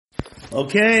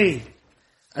Okay,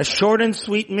 a short and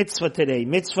sweet mitzvah today.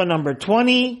 Mitzvah number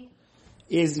 20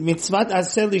 is Mitzvat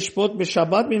Aseh Lishpot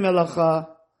B'Shabbat B'Melacha.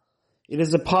 It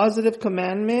is a positive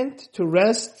commandment to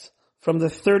rest from the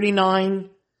 39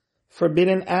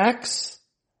 forbidden acts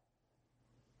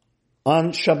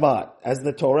on Shabbat, as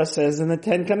the Torah says in the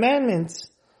 10 Commandments.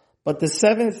 But the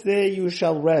seventh day you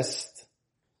shall rest.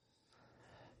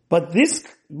 But this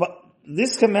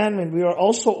commandment, we are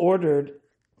also ordered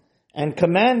and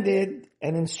commanded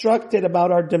and instructed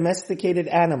about our domesticated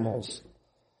animals,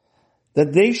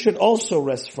 that they should also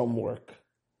rest from work.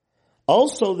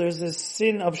 Also, there's this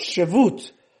sin of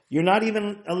shavut. You're not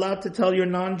even allowed to tell your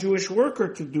non-Jewish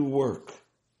worker to do work.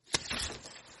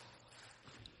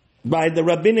 By the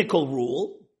rabbinical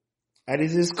rule, and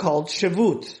it is called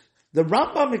shavut. The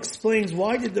Rambam explains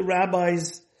why did the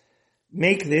rabbis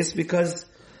make this,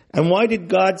 and why did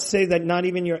God say that not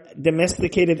even your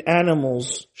domesticated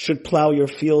animals should plow your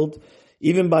field,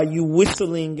 even by you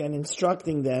whistling and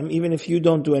instructing them, even if you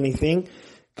don't do anything?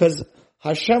 Because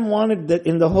Hashem wanted that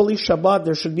in the Holy Shabbat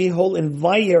there should be a whole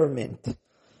environment.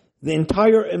 The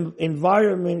entire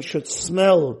environment should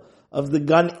smell of the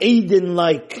Gan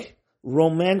Eden-like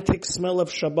romantic smell of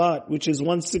Shabbat, which is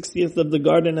 1/60th of the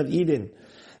Garden of Eden.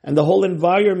 And the whole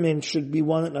environment should be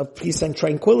one of peace and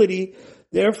tranquility.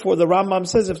 Therefore, the Rambam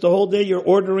says if the whole day you're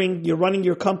running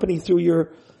your company through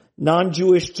your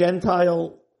non-Jewish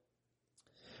Gentile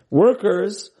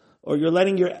workers, or you're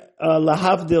letting your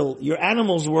lahavdil, your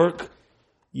animals work,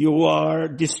 you are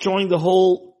destroying the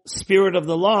whole spirit of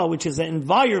the law, which is an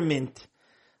environment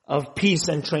of peace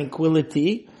and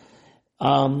tranquility.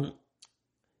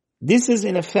 This is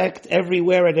in effect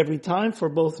everywhere at every time for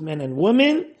both men and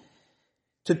women.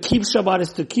 To keep Shabbat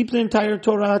is to keep the entire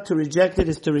Torah. To reject it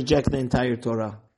is to reject the entire Torah.